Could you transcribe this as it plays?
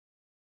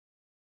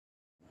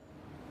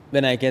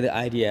when I get the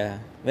idea,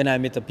 when I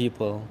meet the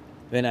people,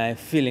 when I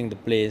feeling the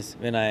place,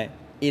 when I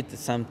eat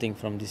something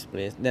from this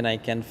place, then I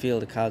can feel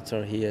the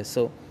culture here.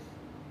 So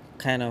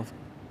kind of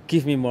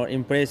give me more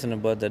impression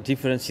about the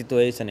different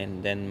situation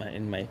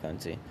in my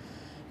country.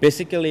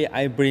 Basically,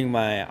 I bring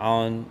my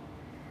own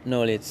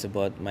knowledge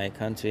about my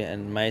country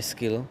and my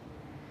skill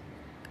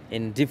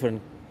in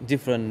different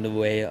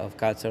way of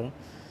culture.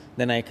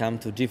 Then I come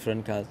to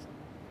different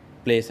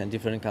place and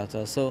different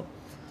culture. So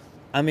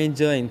I'm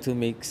enjoying to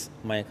mix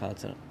my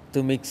culture,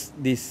 to mix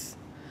this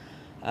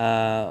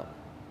uh,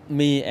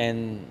 me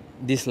and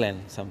this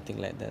land, something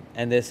like that,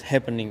 and that's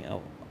happening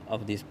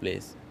of this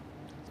place.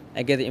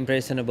 I get the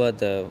impression about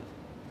the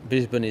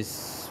Brisbane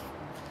is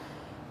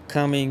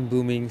coming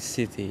booming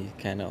city,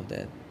 kind of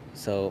that.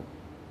 So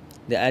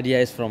the idea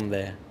is from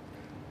there.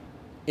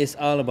 It's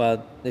all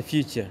about the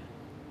future.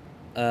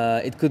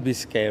 It could be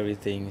scary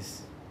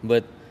things,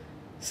 but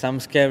some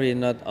scary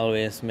not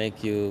always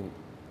make you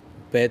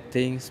bad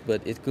things,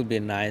 but it could be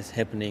nice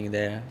happening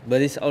there.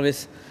 But it's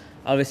always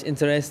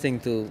interesting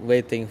to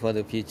waiting for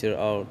the future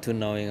or to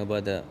knowing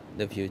about the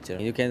future.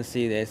 You can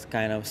see there's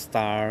kind of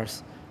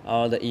stars,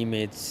 all the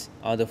image,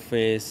 all the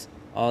face,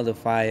 all the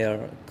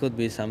fire. Could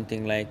be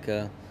something like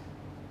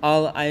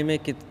all I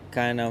make it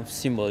kind of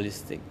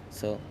symbolistic.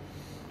 So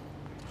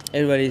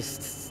everybody's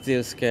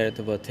still scared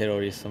about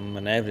terrorism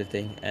and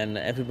everything, and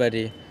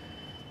everybody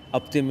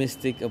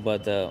optimistic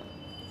about the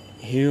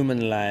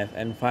human life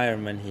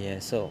environment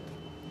here. So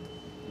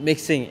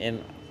mixing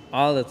in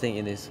all the thing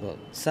in this world.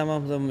 Some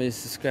of them is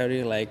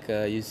scary, like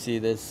you see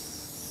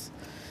this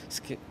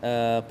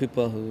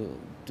people who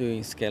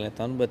doing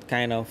skeleton, but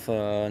kind of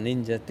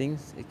ninja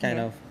things. It kind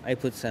of I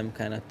put some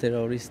kind of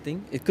terrorist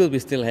thing. It could be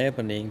still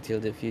happening till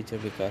the future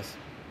because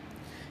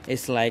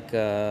it's like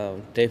a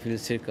devil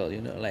circle,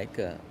 like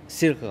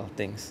circle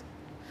things.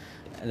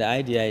 And the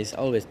idea is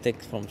always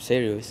take from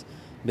serious,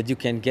 but you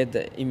can get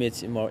the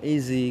image more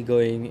easy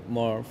going,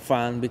 more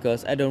fun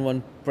because I don't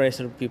want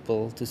pressure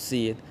people to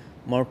see it,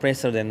 more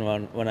pressure than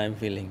what I'm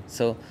feeling.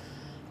 So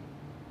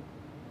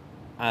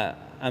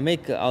I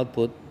make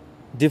output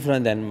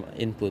different than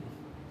input.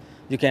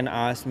 You can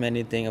ask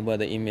many things about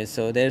the image,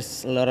 so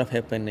there's a lot of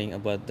happening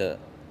about the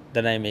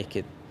that I make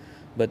it,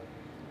 but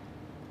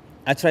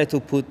I try to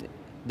put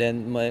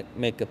then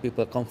make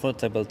people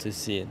comfortable to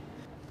see it.